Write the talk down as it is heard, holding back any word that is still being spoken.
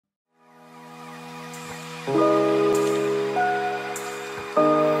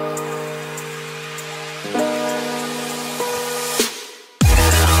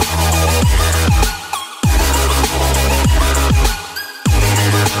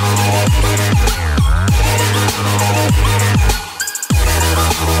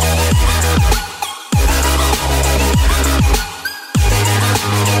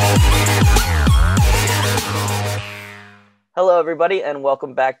Hello, everybody, and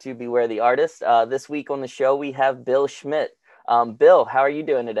welcome back to Beware the Artist. This week on the show, we have Bill Schmidt. Bill, how are you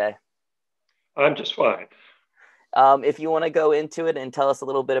doing today? I'm just fine. If you want to go into it and tell us a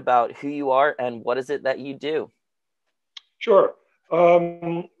little bit about who you are and what is it that you do? Sure.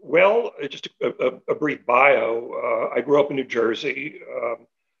 Just a brief bio. I grew up in New Jersey.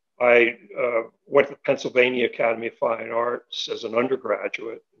 I went to the Pennsylvania Academy of Fine Arts as an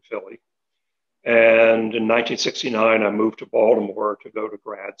undergraduate in Philly. And in 1969, I moved to Baltimore to go to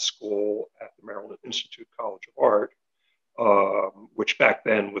grad school at the Maryland Institute College of Art, which back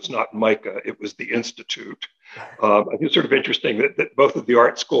then was not MICA, it was the Institute. I think it's sort of interesting that both of the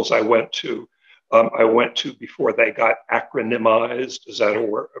art schools I went to before they got acronymized. Is that a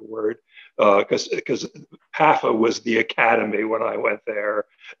word? Because PAFA was the academy when I went there,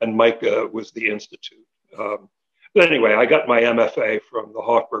 and MICA was the institute. But anyway, I got my MFA from the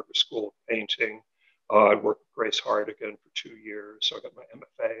Hofburger School of Painting. I worked with Grace Hardigan for 2 years, so I got my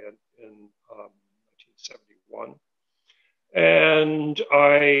MFA in 1971. And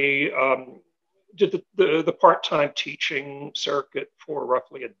I did the part-time teaching circuit for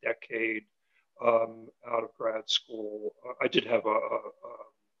roughly a decade out of grad school. I did have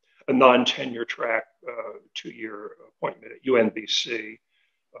a non-tenure track 2-year appointment at UNBC,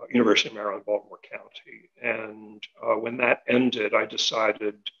 University of Maryland, Baltimore County. And when that ended, I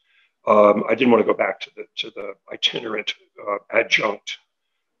decided I didn't want to go back to the itinerant adjunct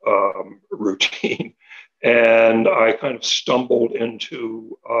routine. And I kind of stumbled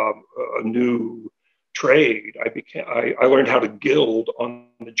into a new trade. I learned how to gild on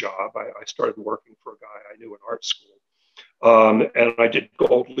the job. I started working for a guy I knew in art school. And I did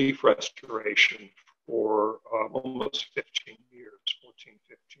gold leaf restoration for almost 15 years, 14,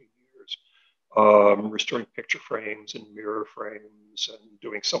 15 years, restoring picture frames and mirror frames and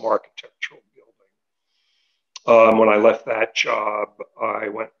doing some architectural gilding. When I left that job, I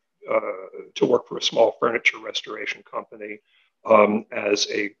went to work for a small furniture restoration company as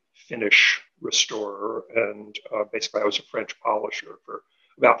a finish restorer. And basically, I was a French polisher for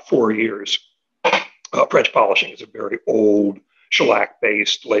about 4 years. French polishing is a very old,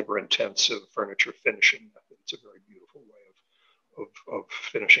 shellac-based, labor-intensive furniture finishing method. It's a very beautiful way of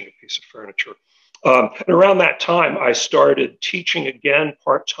finishing a piece of furniture. And around that time, I started teaching again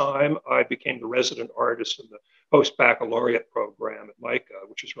part-time. I became the resident artist in the post-baccalaureate program at MICA,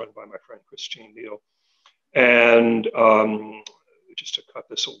 which is run by my friend Christine Neal. And just to cut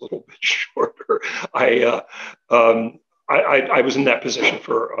this a little bit shorter, I was in that position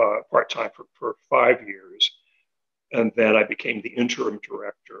for part-time for 5 years. And then I became the interim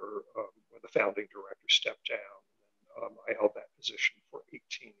director when the founding director stepped down. I held that position for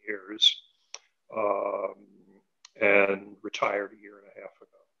 18 years and retired a year and a half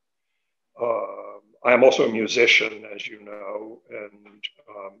ago. I am also a musician, as you know, and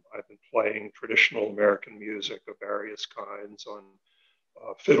I've been playing traditional American music of various kinds on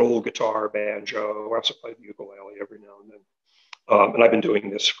fiddle, guitar, banjo. I also play the ukulele every now and then. And I've been doing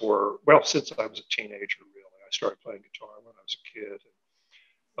this since I was a teenager, really. I started playing guitar when I was a kid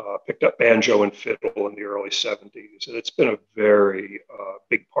and picked up banjo and fiddle in the early 70s. And it's been a very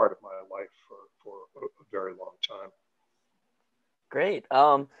big part of my life for a very long time. Great.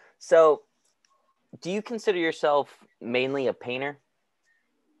 So do you consider yourself mainly a painter?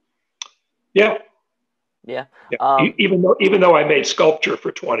 Yeah. Yeah. Yeah. Even though I made sculpture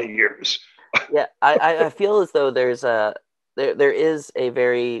for 20 years. Yeah. I feel as though there is a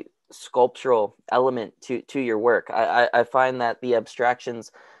very sculptural element to your work. I find that the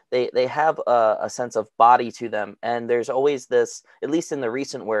abstractions, they have a sense of body to them, and there's always this, at least in the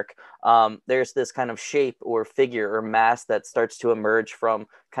recent work, there's this kind of shape or figure or mass that starts to emerge from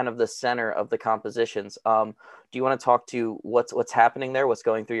kind of the center of the compositions. Do you want to talk to what's happening there, what's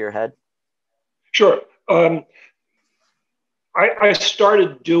going through your head? Sure. I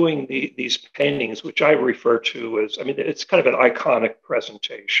started doing these paintings, which I refer to as, it's kind of an iconic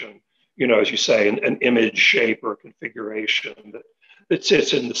presentation, as you say, an image, shape, or configuration that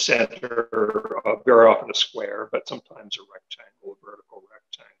sits in the center, very often a square, but sometimes a rectangle, a vertical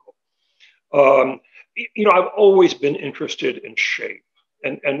rectangle. I've always been interested in shape.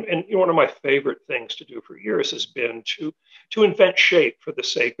 And one of my favorite things to do for years has been to invent shape for the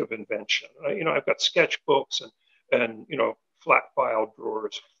sake of invention. I've got sketchbooks and flat file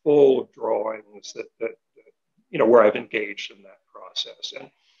drawers full of drawings that where I've engaged in that process.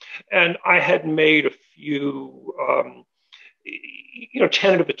 And I had made a few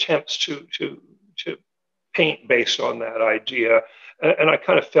tentative attempts to paint based on that idea. And I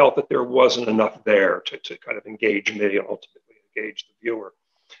kind of felt that there wasn't enough there to kind of engage me and ultimately engage the viewer.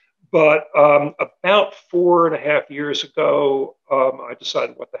 But about 4.5 years ago, I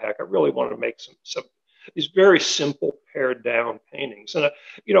decided, what the heck, I really wanted to make some these very simple pared down paintings. And,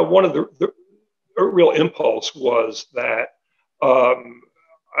 one of the real impulse was that I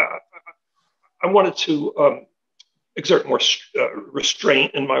wanted to exert more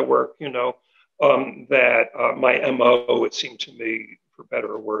restraint in my work, that my MO, it seemed to me, for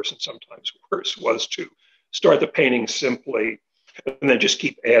better or worse, and sometimes worse, was to start the painting simply and then just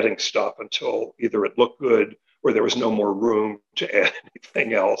keep adding stuff until either it looked good or there was no more room to add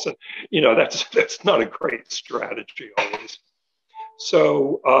anything else. And, that's not a great strategy always.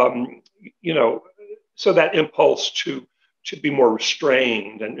 So, so that impulse to be more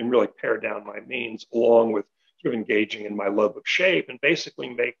restrained and really pare down my means, along with sort of engaging in my love of shape, and basically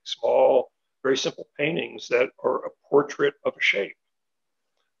make small, very simple paintings that are a portrait of a shape.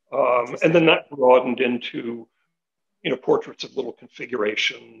 And then that broadened into, portraits of little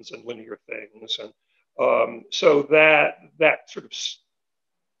configurations and linear things. And so that sort of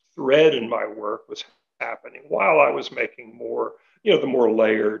thread in my work was happening while I was making more, the more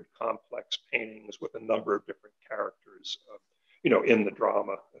layered, complex paintings with a number of different characters, in the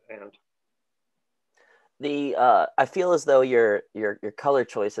drama at hand. I feel as though your color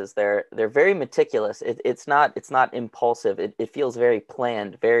choices, they're very meticulous. It's not impulsive. It feels very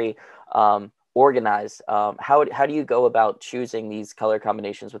planned, very organized. How do you go about choosing these color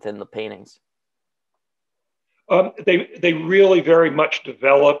combinations within the paintings? They really very much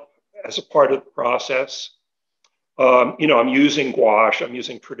develop as a part of the process. I'm using gouache. I'm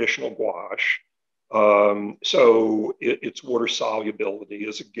using traditional gouache. So its water solubility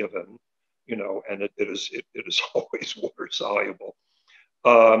is a given, and it is always water soluble.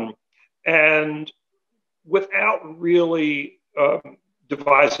 And without really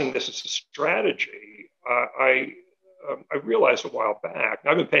devising this as a strategy, I realized a while back,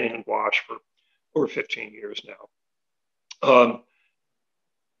 and I've been painting in gouache for over 15 years now.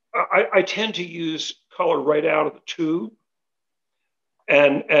 I tend to use color right out of the tube,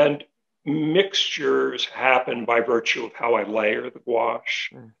 and mixtures happen by virtue of how I layer the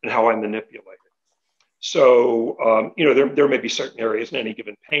gouache and how I manipulate it. So, there may be certain areas in any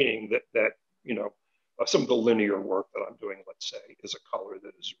given painting that some of the linear work that I'm doing, let's say, is a color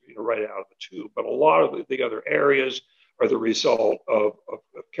that is right out of the tube. But a lot of the other areas are the result of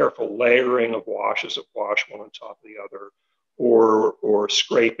careful layering of washes of gouache one on top of the other, or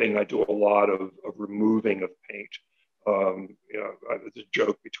scraping. I do a lot of removing of paint. There's a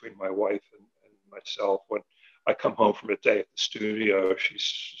joke between my wife and myself. When I come home from a day at the studio,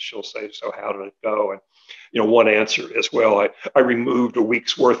 she'll say, "So how did it go?" And one answer is, "Well, I removed a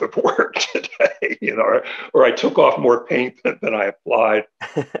week's worth of work today," or I took off more paint than I applied.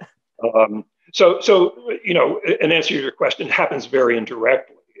 So an answer to your question happens very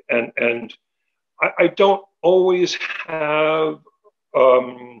indirectly, and I don't always have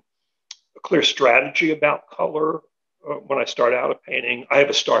a clear strategy about color when I start out a painting. I have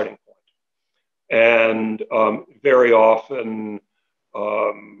a starting point, and very often,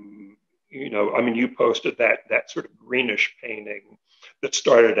 you posted that sort of greenish painting that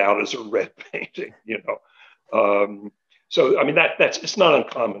started out as a red painting, So it's not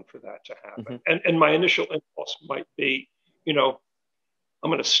uncommon for that to happen. Mm-hmm. And my initial impulse might be, I'm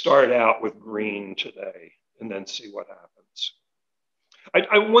going to start out with green today and then see what happens.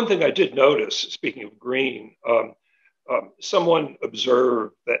 One thing I did notice, speaking of green, someone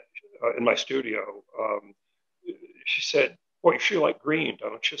observed that in my studio, she said, "Boy, you sure like green,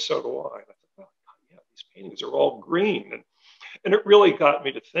 don't you?" "So do I." And I thought, "Oh, yeah, these paintings are all green." And it really got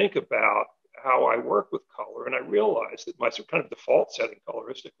me to think about how I work with color. And I realized that my kind of default setting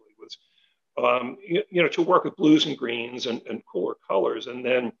coloristically was, to work with blues and greens and cooler colors, and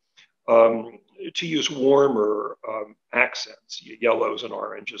then to use warmer accents, yellows and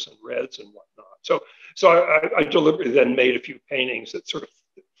oranges and reds and whatnot. So I deliberately then made a few paintings that sort of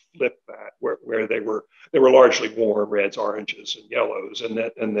flipped that, where they were largely warm reds, oranges, and yellows, and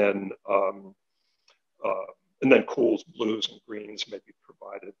then cools, blues, and greens maybe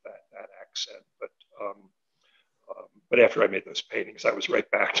provided that accent. But after I made those paintings, I was right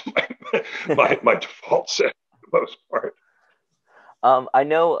back to my default set for the most part. I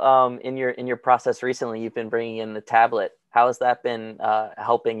know in your process recently, you've been bringing in the tablet. How has that been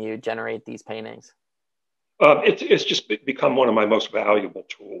helping you generate these paintings? It's just become one of my most valuable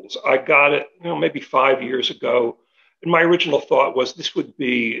tools. I got it, maybe 5 years ago, And my original thought was this would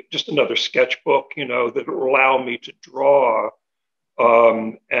be just another sketchbook, that would allow me to draw,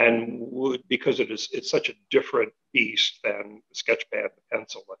 and would, because it's such a different beast than the sketch pad and the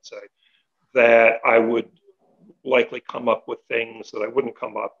pencil, let's say, that I would likely come up with things that I wouldn't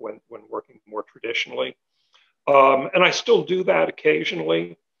come up when working more traditionally. And I still do that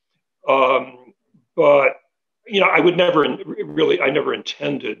occasionally. But I would never I never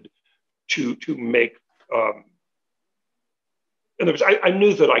intended to make. In other words, I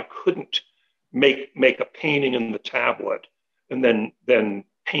knew that I couldn't make a painting in the tablet and then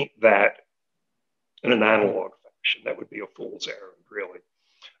paint that in an analog fashion. That would be a fool's errand, really.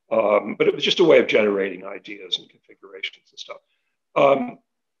 But it was just a way of generating ideas and configurations and stuff.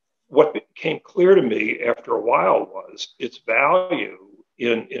 What became clear to me after a while was its value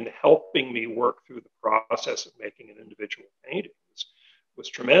in helping me work through the process of making an individual painting was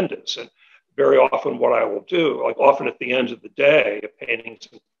tremendous. And very often what I will do, like often at the end of the day, a painting's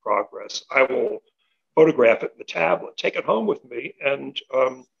in progress, I will photograph it in the tablet, take it home with me, and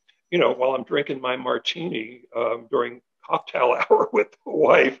while I'm drinking my martini during cocktail hour with the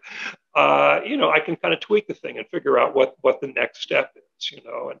wife, I can kind of tweak the thing and figure out what the next step is,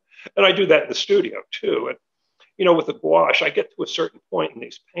 and I do that in the studio too. And with the gouache, I get to a certain point in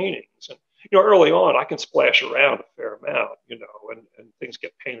these paintings, and early on I can splash around a fair amount, and things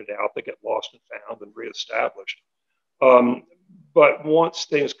get painted out, they get lost and found and reestablished. But once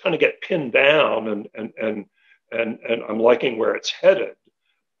things kind of get pinned down and I'm liking where it's headed,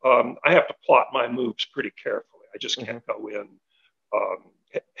 I have to plot my moves pretty carefully. I just can't go in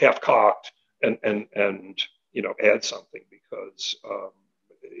half cocked and add something, because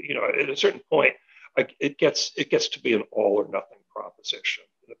at a certain point it gets to be an all or nothing proposition.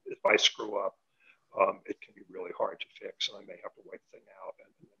 If I screw up, it can be really hard to fix, and I may have to wipe the thing out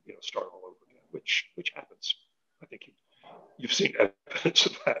and start all over again, which happens. I think you've seen evidence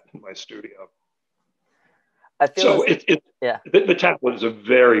of that in my studio. I feel the tablet is a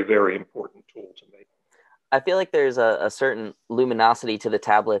very, very important tool to me. I feel like there's a certain luminosity to the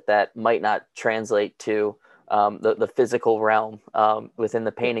tablet that might not translate to the physical realm within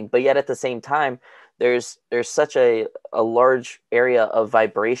the painting, but yet at the same time, there's such a large area of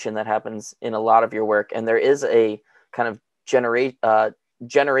vibration that happens in a lot of your work, and there is a kind of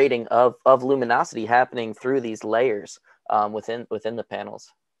generating of luminosity happening through these layers within the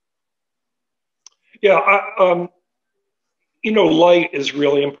panels. Yeah, light is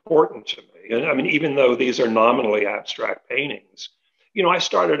really important to me. And I mean, even though these are nominally abstract paintings, I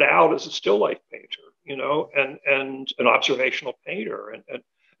started out as a still life painter, and an observational painter.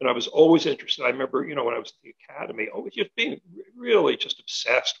 And I was always interested. I remember, when I was at the academy, always just being really just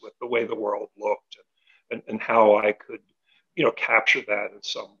obsessed with the way the world looked and how I could, capture that in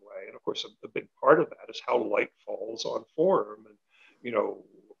some way. And of course, a big part of that is how light falls on form, and,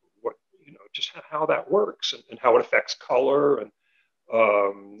 just how that works and how it affects color. And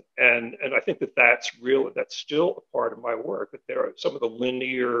I think that's still a part of my work, that there are some of the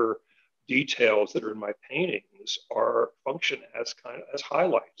linear details that are in my paintings function as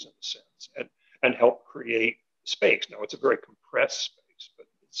highlights in a sense, and help create space. Now, it's a very compressed space, but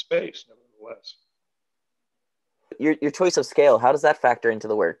it's space nevertheless. Your choice of scale, how does that factor into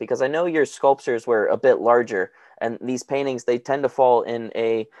the work? Because I know your sculptures were a bit larger, and these paintings, they tend to fall in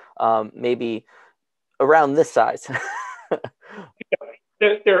a maybe around this size.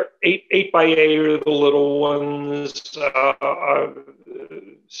 They're 8x8 are the little ones,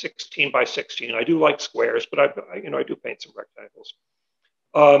 16 by 16. I do like squares, but I do paint some rectangles.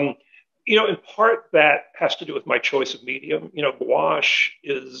 In part that has to do with my choice of medium. Gouache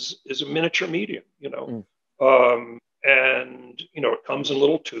is a miniature medium. And it comes in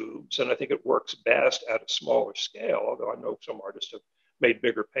little tubes, and I think it works best at a smaller scale. Although I know some artists have made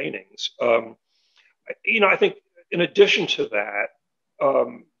bigger paintings. I think in addition to that,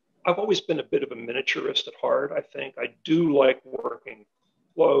 I've always been a bit of a miniaturist at heart. I think I do like working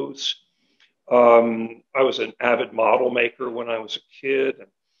close. I was an avid model maker when I was a kid,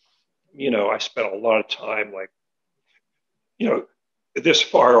 and I spent a lot of time this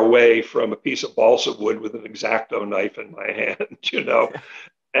far away from a piece of balsa wood with an X-Acto knife in my hand,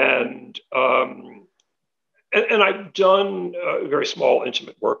 and I've done very small,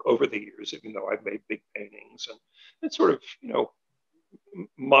 intimate work over the years, even though I've made big paintings and sort of,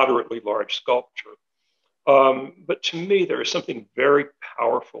 moderately large sculpture. But to me, there is something very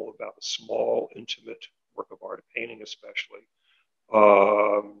powerful about a small, intimate work of art, a painting especially,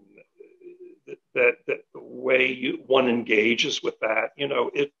 that the way one engages with that,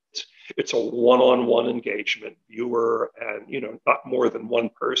 it's a one-on-one engagement. Viewer and not more than one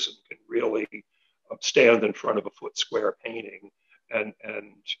person can really stand in front of a foot square painting and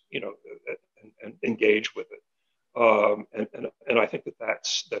and engage with it. And I think that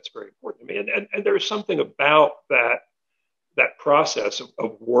that's very important to me. And there's something about that process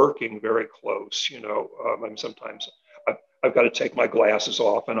of working very close. And sometimes I've got to take my glasses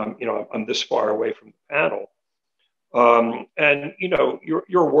off, and I'm this far away from the panel, and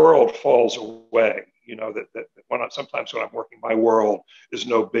your world falls away. That sometimes when I'm working, my world is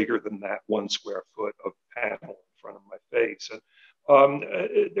no bigger than that 1 square foot of panel in front of my face, and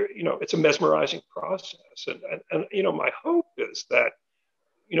it's a mesmerizing process. And my hope is that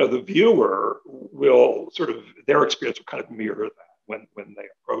the viewer will their experience will kind of mirror that when they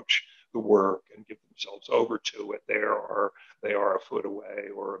approach the work and give themselves over to it. They are a foot away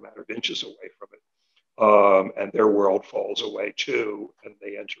or a matter of inches away from it. And their world falls away too, and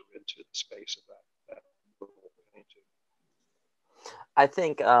they enter into the space of that painting. I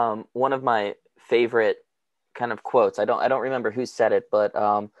think one of my favorite kind of quotes, I don't remember who said it, but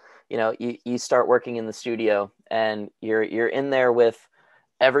you start working in the studio and you're in there with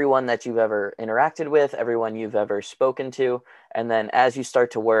everyone that you've ever interacted with, everyone you've ever spoken to, and then as you start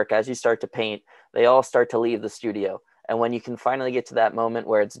to work, as you start to paint, they all start to leave the studio. And when you can finally get to that moment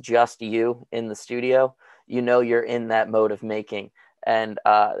where it's just you in the studio, you're in that mode of making. And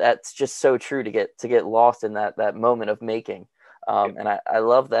that's just so true to get lost in that moment of making. And I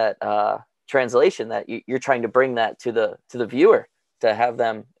love that translation that you're trying to bring that to the viewer, to have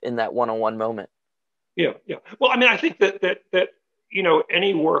them in that one-on-one moment. Yeah. Well, I mean, I think that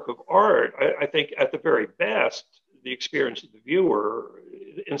any work of art, I think at the very best, the experience of the viewer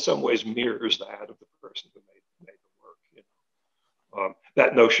in some ways mirrors that of the person who made the work.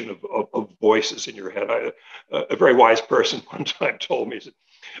 That notion of voices in your head. A very wise person one time told me, that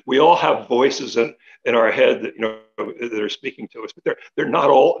we all have voices in our head that are speaking to us, but they're not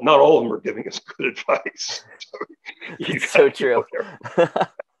all of them are giving us good advice. It's so true.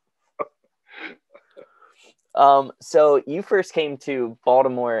 So you first came to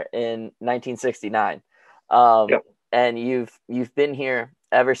Baltimore in 1969, and you've been here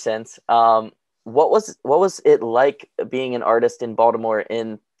ever since. What was it like being an artist in Baltimore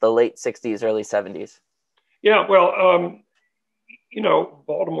in the late 60s, early 70s? Yeah, well,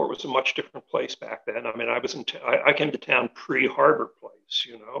 Baltimore was a much different place back then. I mean, I came to town pre-Harbor Place,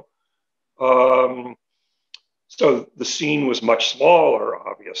 so the scene was much smaller,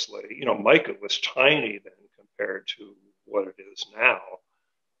 obviously. MICA was tiny then compared to what it is now.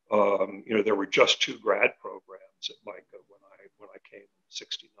 There were just 2 grad programs at MICA when I came in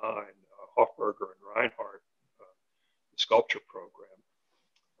 '69, Hofberger and Reinhardt, the sculpture program.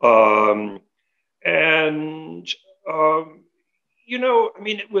 I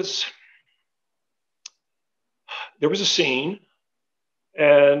mean, there was a scene,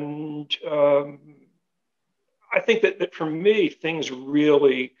 and I think that for me, things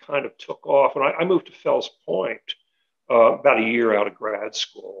really kind of took off. And I moved to Fells Point about a year out of grad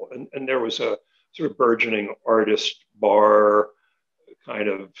school, and there was a sort of burgeoning artist bar kind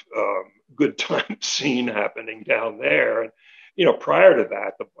of good time scene happening down there. And prior to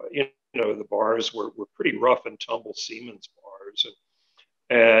that, the bars were pretty rough and tumble Siemens bars,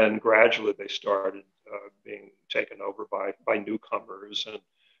 and gradually they started being taken over by newcomers,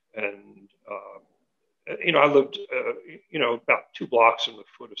 and I lived about 2 blocks from the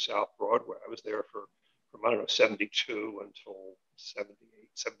foot of South Broadway. I was there from I don't know, '72 until '78,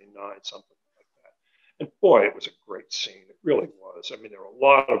 '79, something like that. And boy, it was a great scene. It really was. I mean, there were a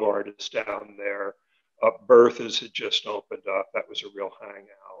lot of artists down there. Bertha's had just opened up. That was a real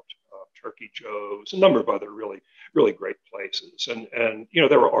hangout. Turkey Joe's, a number of other really, really great places. And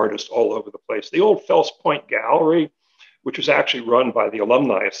there were artists all over the place. The old Fells Point Gallery, which was actually run by the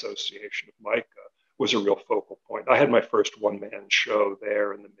Alumni Association of MICA, was a real focal point. I had my first one-man show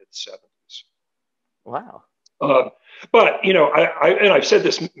there in the mid-'70s. Wow. But I've said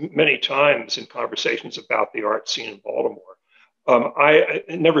this many times in conversations about the art scene in Baltimore. I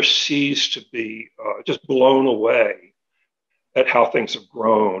never cease to be just blown away at how things have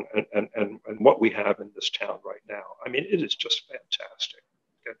grown and what we have in this town right now. I mean, it is just fantastic.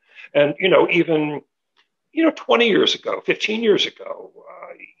 And even 20 years ago, 15 years ago,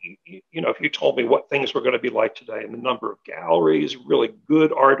 if you told me what things were going to be like today, and the number of galleries, really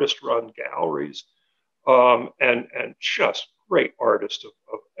good artist-run galleries, and just great artists of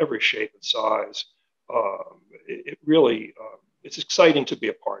every shape and size, it really it's exciting to be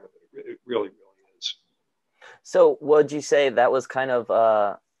a part of it. It really, really is. So would you say that was kind of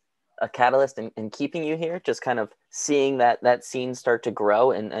a catalyst in keeping you here, just kind of seeing that scene start to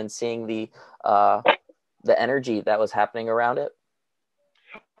grow and seeing the energy that was happening around it?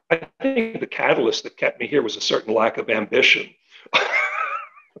 I think the catalyst that kept me here was a certain lack of ambition.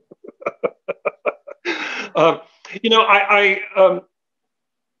 um, you know, I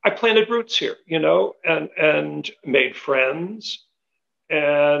planted roots here, you know, and made friends.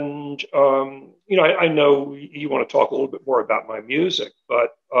 And you know, I know you want to talk a little bit more about my music,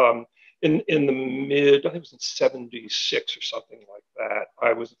 but in the mid, I think it was in '76 or something like that,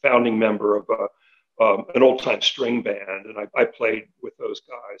 I was a founding member of an old time string band, and I played with those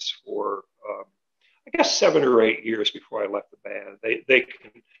guys for I guess 7 or 8 years before I left the band. They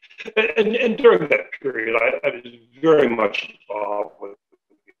and during that period, I was very much involved with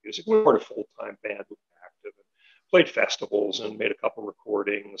music. We weren't a full time band, we were active and played festivals and made a couple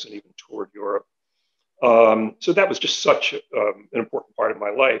recordings and even toured Europe. So that was just such an important part of my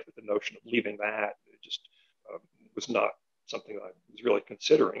life that the notion of leaving that it just was not something I was really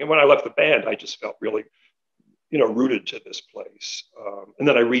considering. And when I left the band, I just felt really, you know, rooted to this place. And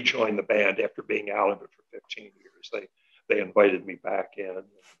then I rejoined the band after being out of it for 15 years. They invited me back in, and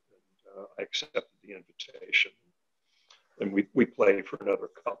I accepted the invitation. And we played for another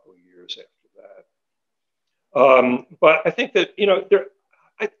couple of years after that. But I think that, you know,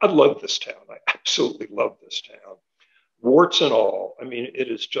 I love this town. I absolutely love this town, warts and all. I mean, it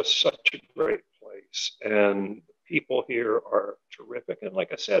is just such a great place, and people here are terrific. And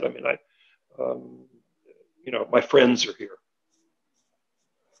like I said, I mean, you know, my friends are here.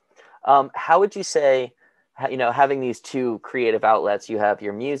 How would you say, you know, having these two creative outlets, you have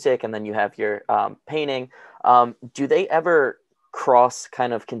your music and then you have your painting, do they ever cross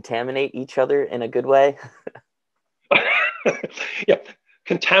kind of contaminate each other in a good way? Yeah,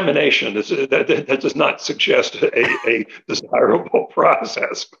 contamination that does not suggest a desirable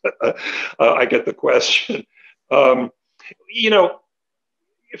process. But I get the question. You know,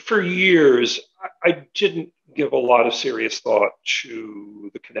 for years, I didn't give a lot of serious thought to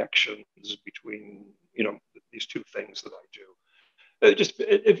the connections between, you know, these two things that I do. It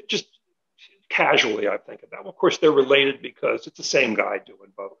just casually I think about them. Of course, they're related because it's the same guy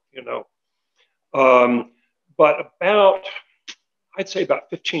doing both, you know. But I'd say about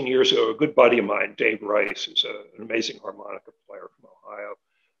 15 years ago, a good buddy of mine, Dave Rice, who's an amazing harmonica player from Ohio,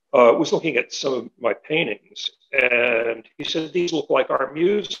 was looking at some of my paintings, and he said, "These look like our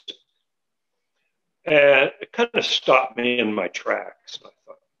music." And it kind of stopped me in my tracks. And I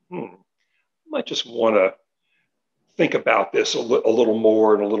thought, I might just want to think about this a little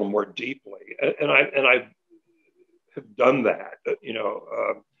more and a little more deeply. And I have done that, you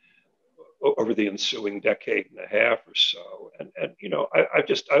know, over the ensuing decade and a half or so. And you know,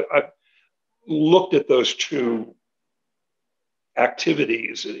 I've looked at those two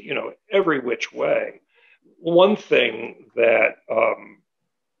activities, you know, every which way. One thing that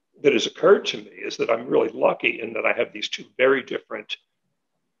that has occurred to me is that I'm really lucky in that I have these two very different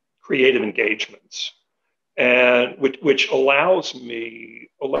creative engagements, and which allows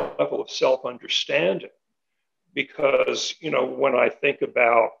me a level of self-understanding. Because, you know, when I think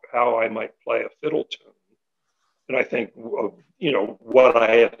about how I might play a fiddle tune, and I think of, you know, what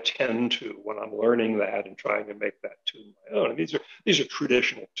I attend to when I'm learning that and trying to make that tune my own. And these are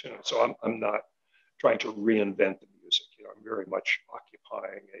traditional tunes, so I'm not trying to reinvent the music. You know, I'm very much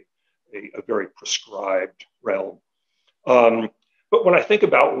occupying a very prescribed realm. But when I think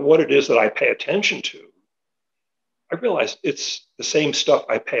about what it is that I pay attention to, I realize it's the same stuff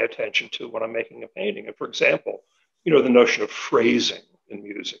I pay attention to when I'm making a painting. And for example, you know, the notion of phrasing in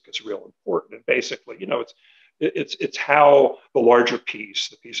music is real important. And basically, you know, it's how the larger piece,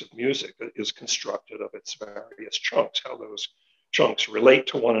 the piece of music, is constructed of its various chunks, how those chunks relate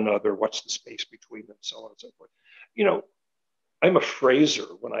to one another, what's the space between them, so on and so forth. You know, I'm a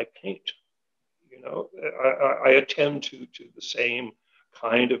phraser when I paint. You know, I attend to the same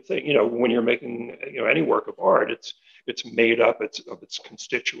kind of thing. You know, when you're making, you know, any work of art, it's made up of its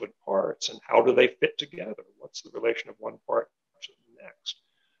constituent parts, and how do they fit together? What's the relation of one part to the next?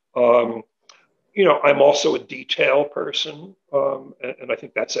 You know, I'm also a detail person, and I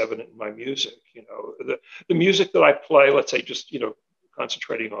think that's evident in my music. You know, the music that I play, let's say, just, you know,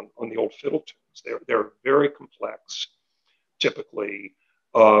 concentrating on the old fiddle tunes, they're very complex, typically.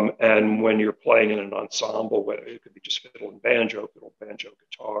 And when you're playing in an ensemble, it could be just fiddle, banjo,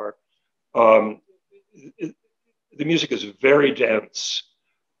 guitar. The music is very dense.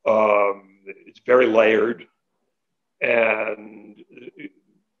 It's very layered, and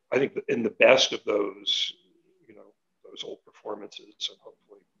I think that in the best of those, you know, those old performances, and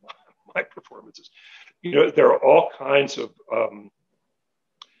hopefully my performances, you know, there are all kinds of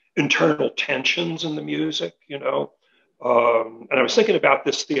internal tensions in the music, you know. And I was thinking about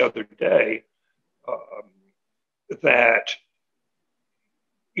this the other day, that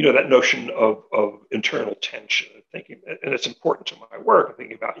that notion of internal tension, thinking, and it's important to my work. I'm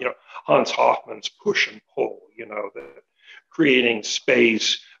thinking about, Hans Hofmann's push and pull, that creating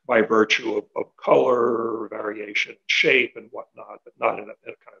space by virtue of color, variation, shape, and whatnot, but not in a kind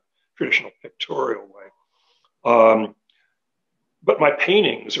of traditional pictorial way. But my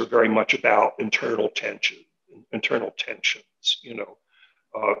paintings are very much about internal tensions,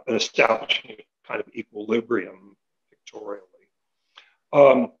 and establishing a kind of equilibrium pictorially.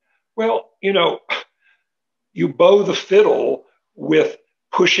 Well, you bow the fiddle with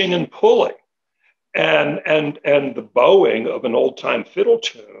pushing and pulling, and the bowing of an old time fiddle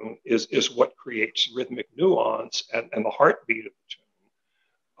tune is what creates rhythmic nuance and the heartbeat of the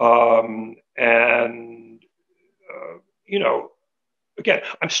tune. Again,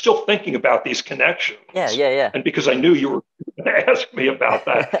 I'm still thinking about these connections. Yeah. And because I knew you were going to ask me about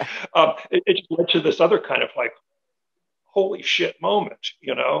that, it just led to this other kind of like, holy shit moment,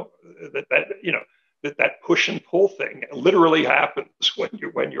 that push and pull thing literally happens when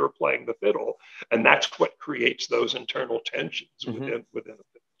you're playing the fiddle, and that's what creates those internal tensions within a fiddle.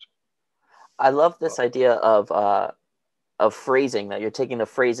 I love this idea of phrasing, that you're taking the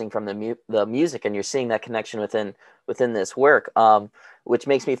phrasing from the music and you're seeing that connection within this work, which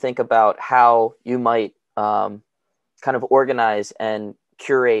makes me think about how you might kind of organize and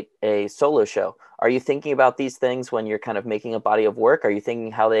curate a solo show. Are you thinking about these things when you're kind of making a body of work? Are you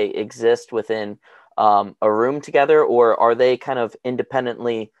thinking how they exist within a room together, or are they kind of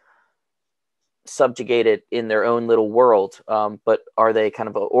independently subjugated in their own little world? But are they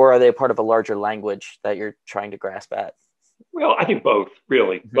or are they part of a larger language that you're trying to grasp at? Well, I think both,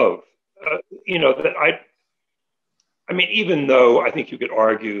 really, both. That I mean, even though I think you could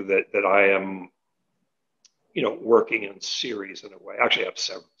argue that I am, working in series in a way. Actually, I have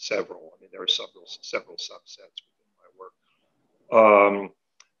several. I mean, there are several subsets within my work.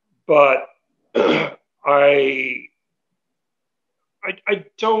 But I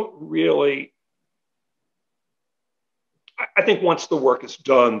don't really. I think once the work is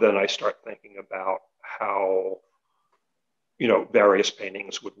done, then I start thinking about how various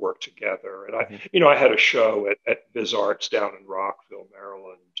paintings would work together. And I had a show at Viz Arts down in Rockville,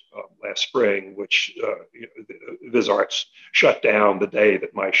 Maryland, last spring, which Viz Arts shut down the day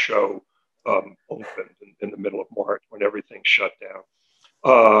that my show opened in the middle of March, when everything shut down.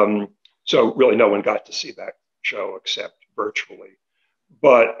 So really, no one got to see that show except virtually.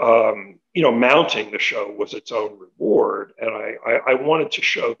 But mounting the show was its own reward, and I wanted to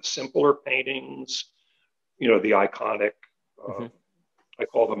show the simpler paintings, the iconic. I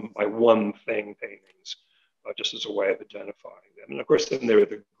call them my one thing paintings, just as a way of identifying them. And of course, then there are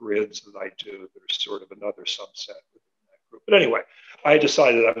the grids that I do that are sort of another subset within that group. But anyway, I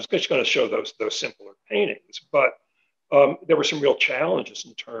decided I was just going to show those simpler paintings. But there were some real challenges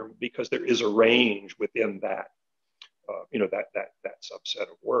in terms, because there is a range within that, that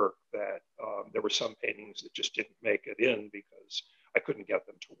subset of work, that there were some paintings that just didn't make it in because I couldn't get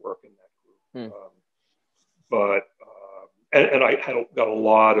them to work in that group. And I got a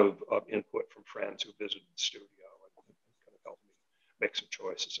lot of input from friends who visited the studio and kind of helped me make some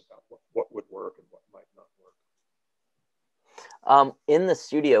choices about what would work and what might not work. In the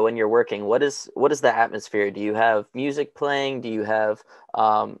studio, when you're working, what is the atmosphere? Do you have music playing? Do you have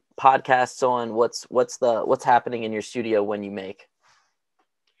podcasts on? What's happening in your studio when you make?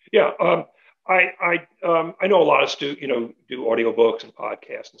 Yeah, I know a lot of do audiobooks and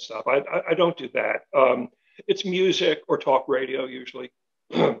podcasts and stuff. I don't do that. It's music or talk radio usually.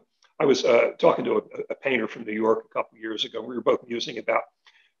 I was talking to a painter from New York a couple of years ago. We were both musing about,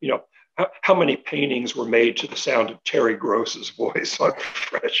 how many paintings were made to the sound of Terry Gross's voice on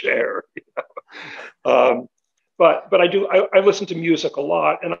Fresh Air. But I listen to music a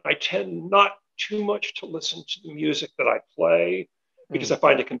lot, and I tend not too much to listen to the music that I play, because I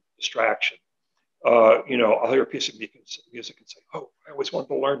find it can be a distraction. I'll hear a piece of music and say, "Oh, I always wanted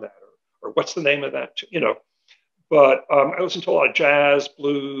to learn that," or "What's the name of that?" But I listen to a lot of jazz,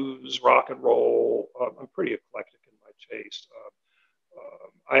 blues, rock and roll. I'm pretty eclectic in my taste.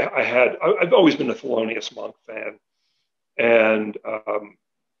 I've always been a Thelonious Monk fan, and I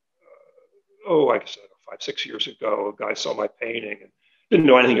guess 5-6 years ago, a guy saw my painting and didn't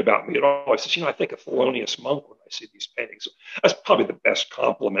know anything about me at all. I said, I think of Thelonious Monk when I see these paintings. That's probably the best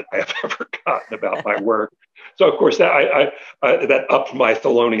compliment I have ever gotten about my work. So, of course, that upped my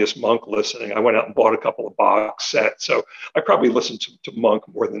Thelonious Monk listening. I went out and bought a couple of box sets. So I probably listened to Monk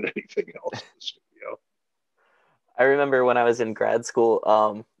more than anything else in the studio. I remember when I was in grad school,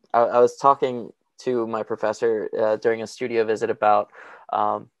 I was talking to my professor during a studio visit about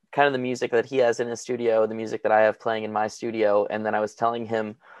kind of the music that he has in his studio, the music that I have playing in my studio. And then I was telling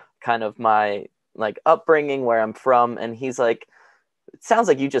him kind of my like upbringing, where I'm from. And he's like, it sounds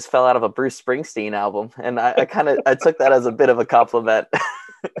like you just fell out of a Bruce Springsteen album. And I kind of, I took that as a bit of a compliment.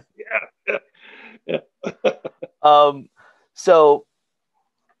 Yeah. Yeah. So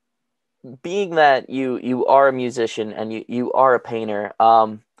being that you are a musician and you are a painter,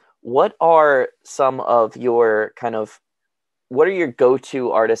 what are some of your kind of, what are your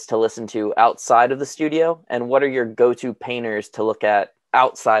go-to artists to listen to outside of the studio, and what are your go-to painters to look at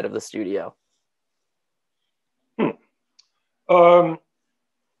outside of the studio? Hmm. Um,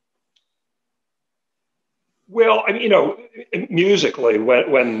 well, I mean, musically,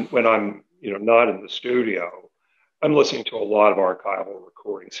 when I'm not in the studio, I'm listening to a lot of archival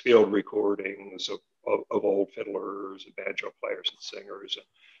recordings, field recordings of old fiddlers, and banjo players, and singers,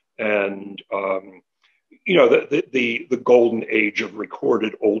 and the golden age of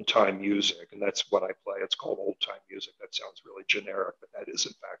recorded old time music, and that's what I play. It's called old time music. That sounds really generic, but that is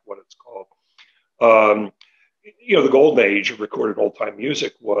in fact what it's called. Um, the golden age of recorded old time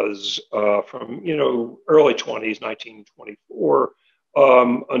music was from early 20s, 1924,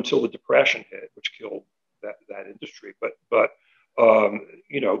 until the Depression hit, which killed that industry. But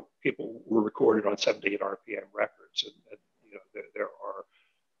people were recorded on 78 RPM records, and there are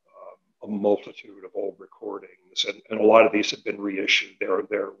a multitude of old recordings, and a lot of these have been reissued.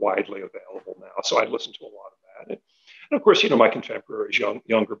 They're widely available now. So I listen to a lot of that, and of course, my contemporaries,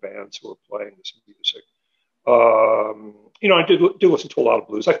 younger bands who are playing this music. I do listen to a lot of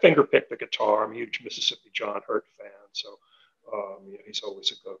blues. I finger pick the guitar. I'm a huge Mississippi John Hurt fan, so he's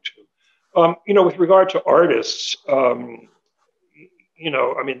always a go-to. With regard to artists, I mean,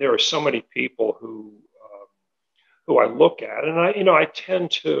 there are so many people who I look at, and I tend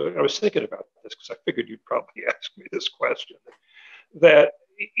to. I was thinking about this because I figured you'd probably ask me this question. That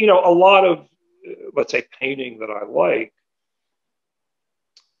a lot of let's say painting that I like,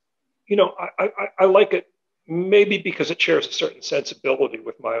 I like it maybe because it shares a certain sensibility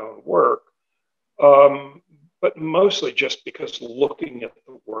with my own work, but mostly just because looking at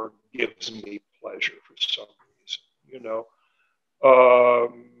the work gives me pleasure for some reason,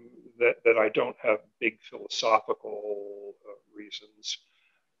 that I don't have big philosophical reasons.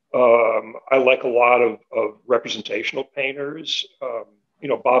 I like a lot of representational painters.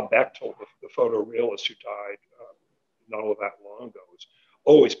 Bob Bechtel, the photorealist who died not all that long ago, has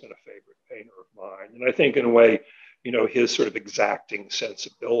always been a favorite painter of mine. And I think in a way, his sort of exacting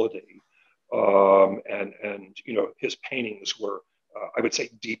sensibility and his paintings were, I would say,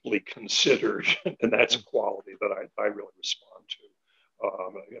 deeply considered, and that's a quality that I really respond to.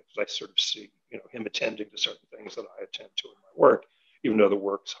 I sort of see, him attending to certain things that I attend to in my work, even though the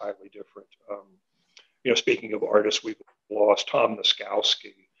work's highly different. Speaking of artists, we've lost Tom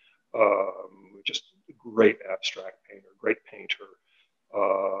Niskowski, just a great abstract painter, great painter.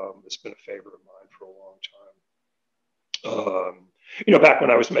 It's been a favorite of mine for a long time. Back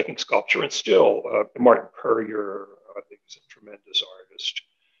when I was making sculpture and still, Martin Puryear, I think, is a tremendous artist.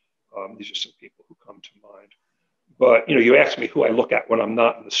 These are some people who come to mind. But you ask me who I look at when I'm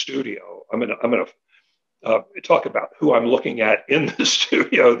not in the studio. I'm gonna talk about who I'm looking at in the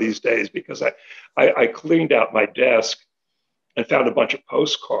studio these days, because I cleaned out my desk and found a bunch of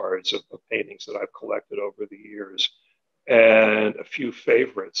postcards of paintings that I've collected over the years, and a few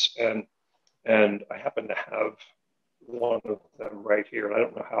favorites. And I happen to have one of them right here. And I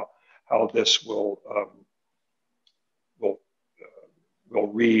don't know how this will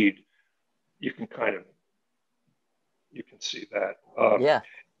read. You can see that. Yeah.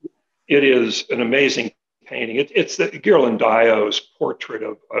 It is an amazing painting. It's the Ghirlandaio's portrait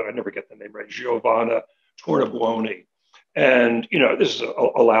of, I never get the name right, Giovanna Tornabuoni. And, this is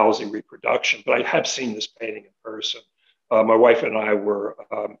a lousy reproduction, but I have seen this painting in person. My wife and I were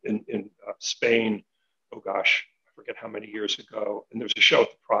in Spain, oh gosh, I forget how many years ago, and there was a show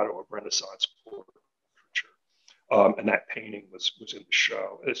at the Prado of Renaissance portraiture. And that painting was in the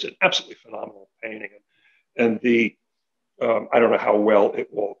show. And it's an absolutely phenomenal painting. And I don't know how well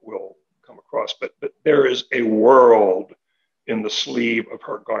it will come across, but there is a world in the sleeve of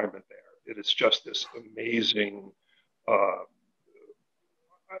her garment there. It is just this amazing,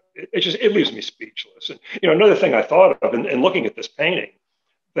 it leaves me speechless. And, another thing I thought of in looking at this painting,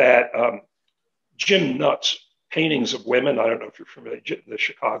 that Jim Nutt's paintings of women, I don't know if you're familiar, the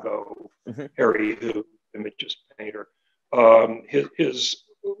Chicago Harry Hu Imagist painter, his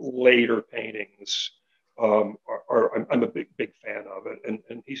later paintings I'm a big fan of it,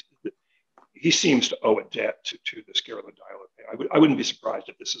 and he seems to owe a debt to this Ghirlandaio. I wouldn't be surprised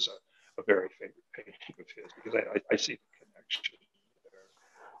if this is a very favorite painting of his, because I see the connection there.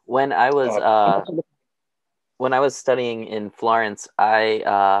 when I was I'm also when I was studying in Florence,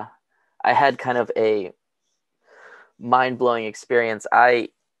 I had kind of a mind blowing experience. I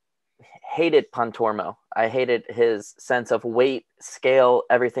hated Pontormo. I hated his sense of weight, scale,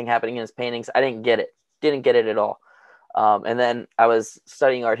 everything happening in his paintings. I didn't get it. Didn't get it at all. And then I was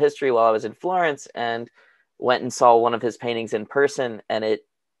studying art history while I was in Florence and went and saw one of his paintings in person, and it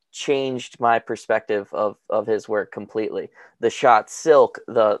changed my perspective of his work completely. The shot silk,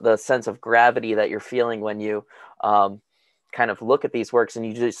 the sense of gravity that you're feeling when you kind of look at these works and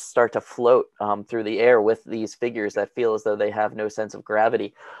you just start to float through the air with these figures that feel as though they have no sense of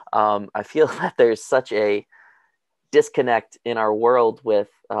gravity. I feel that there's such a disconnect in our world with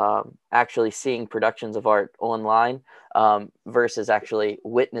actually seeing productions of art online versus actually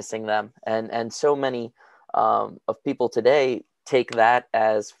witnessing them. And so many of people today take that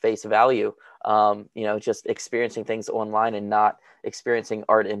as face value, just experiencing things online and not experiencing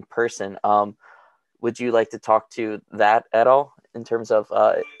art in person. Would you like to talk to that at all in terms of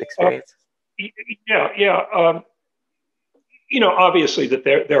uh, experience? yeah, yeah. Obviously that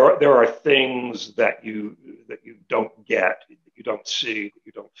there are things that you don't get, that you don't see, that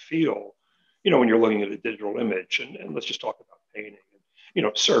you don't feel, when you're looking at a digital image. And let's just talk about painting.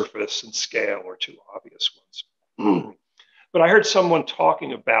 Surface and scale are two obvious ones. But I heard someone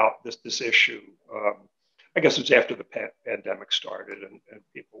talking about this issue. I guess it was after the pandemic started, and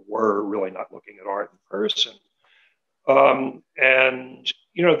people were really not looking at art in person. And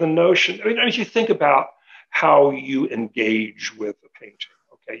the notion. I mean, if you think about how you engage with a painting,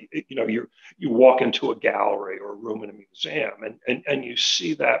 okay, you walk into a gallery or a room in a museum, and you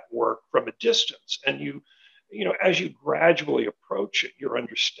see that work from a distance, and as you gradually approach it, your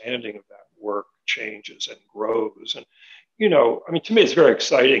understanding of that work changes and grows. And I mean, to me, it's very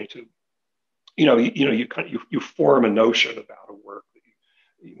exciting to you form a notion about a work that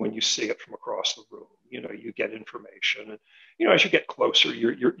when you see it from across the room. You get information, and as you get closer,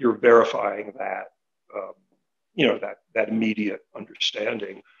 you're verifying that that immediate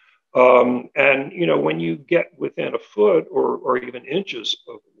understanding. And when you get within a foot or even inches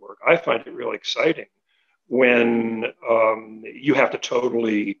of the work, I find it really exciting when you have to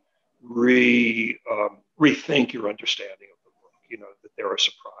totally rethink your understanding of the work. That there are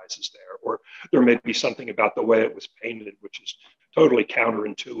surprises there, or there may be something about the way it was painted which is totally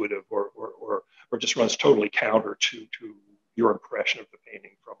counterintuitive, or just runs totally counter to your impression of the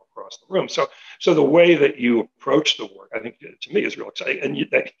painting from across the room. So the way that you approach the work, I think, to me, is real exciting, and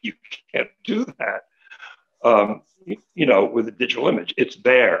that you can't do that with a digital image. It's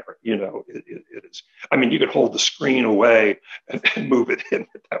there. It is. I mean, you could hold the screen away and move it in,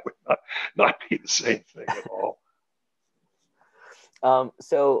 but that would not be the same thing at all.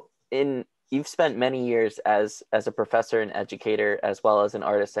 So you've spent many years as a professor and educator, as well as an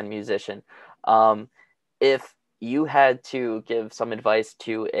artist and musician. If you had to give some advice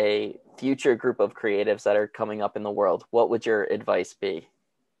to a future group of creatives that are coming up in the world, what would your advice be?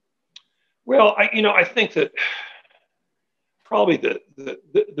 Well, I think that probably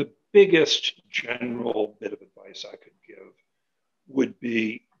the biggest general bit of advice I could give would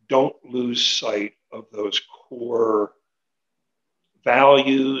be, don't lose sight of those core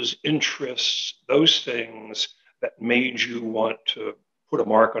values, interests, those things that made you want to put a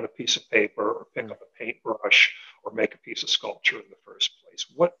mark on a piece of paper, or pick up a paintbrush, or make a piece of sculpture in the first place.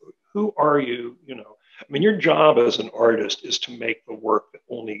 Who are you? I mean, your job as an artist is to make the work that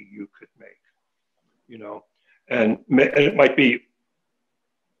only you could make. And it might be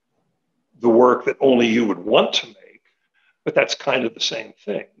the work that only you would want to make, but that's kind of the same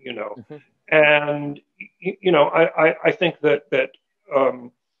thing. Mm-hmm. And I think that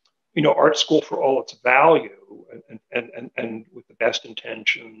art school, for all its value, and with the best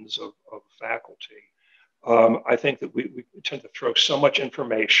intentions of faculty, I think that we tend to throw so much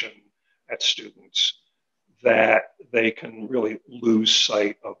information at students that they can really lose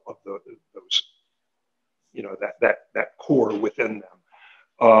sight of those, that core within them.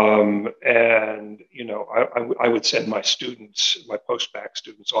 And I would send my students, my post-bac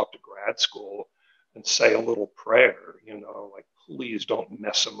students, off to grad school and say a little prayer, like, please don't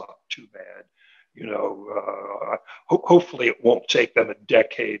mess them up too bad. Hopefully it won't take them a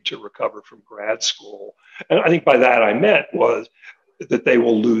decade to recover from grad school. And I think by that I meant was that they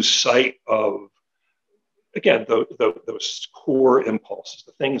will lose sight of, again, those core impulses,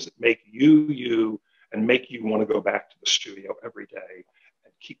 the things that make you you, and make you want to go back to the studio every day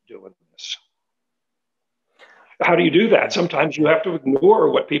and keep doing this. How do you do that? Sometimes you have to ignore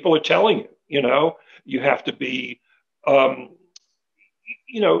what people are telling you. You have to be,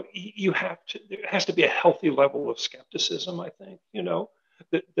 you have to. There has to be a healthy level of skepticism, I think.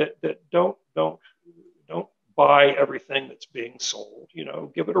 that don't buy everything that's being sold. You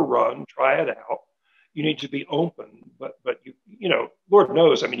know, give it a run, try it out. You need to be open, but you know, Lord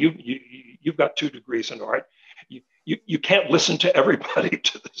knows. I mean, you've got 2 degrees in art. You can't listen to everybody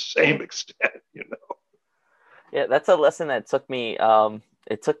to the same extent. You know. Yeah, that's a lesson that took me.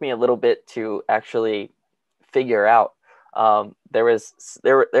 It took me a little bit to actually figure out. There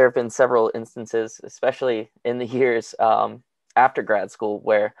have been several instances, especially in the years after grad school,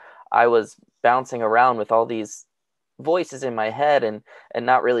 where I was bouncing around with all these voices in my head and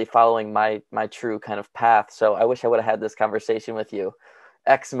not really following my true kind of path. So I wish I would have had this conversation with you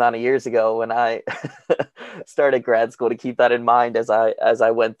X amount of years ago when I started grad school, to keep that in mind as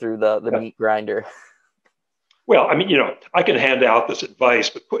I went through the Yeah. meat grinder. Well, I mean, you know, I can hand out this advice,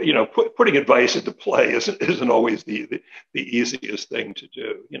 but putting advice into play isn't always the easiest thing to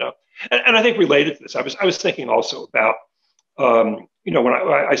do. You know, and I think related to this, I was thinking also about you know, when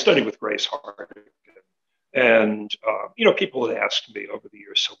I studied with Grace Harding, and you know, people had asked me over the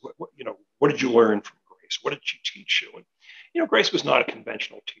years, so you know, what did you learn from Grace? What did she teach you? And you know, Grace was not a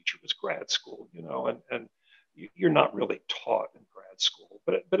conventional teacher; it was grad school. You know, and you're not really taught in grad school.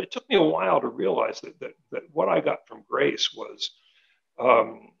 But it took me a while to realize that what I got from Grace was,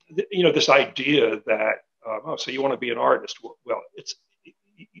 you know, this idea that oh, so you want to be an artist? Well, it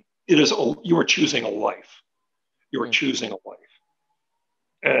is you are choosing a life. You are Mm. choosing a life,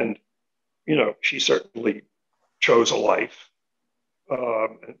 and you know, she certainly chose a life.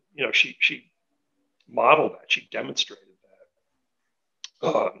 And, you know, she modeled that. She demonstrated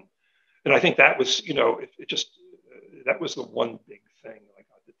that. And I think that was, you know, it just that was the one big thing that I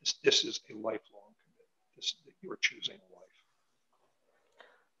got, that this is a lifelong commitment. That you are choosing a life.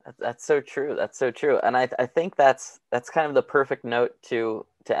 That's so true. That's so true. And I think that's kind of the perfect note to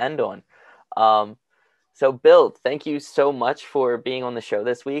end on. Um, so Bill, thank you so much for being on the show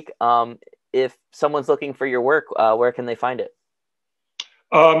this week. If someone's looking for your work, where can they find it?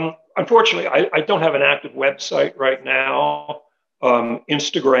 Unfortunately, I don't have an active website right now.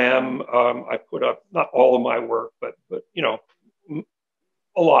 Instagram, I put up not all of my work, but you know,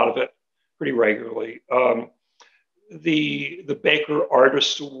 a lot of it pretty regularly. The Baker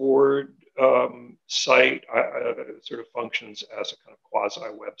Artist Award site sort of functions as a kind of quasi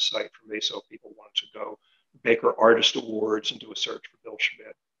website for me. So if people want to go Baker Artist Awards and do a search for Bill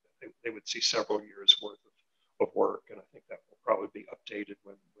Schmidt, they would see several years worth of work, and I think that will probably be updated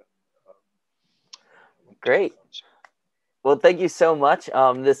when the time Great. comes. Well, thank you so much.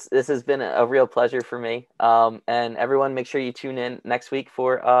 This has been a real pleasure for me. And everyone, make sure you tune in next week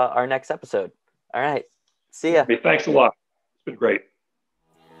for our next episode. All right. See ya. Hey, thanks a lot. It's been great.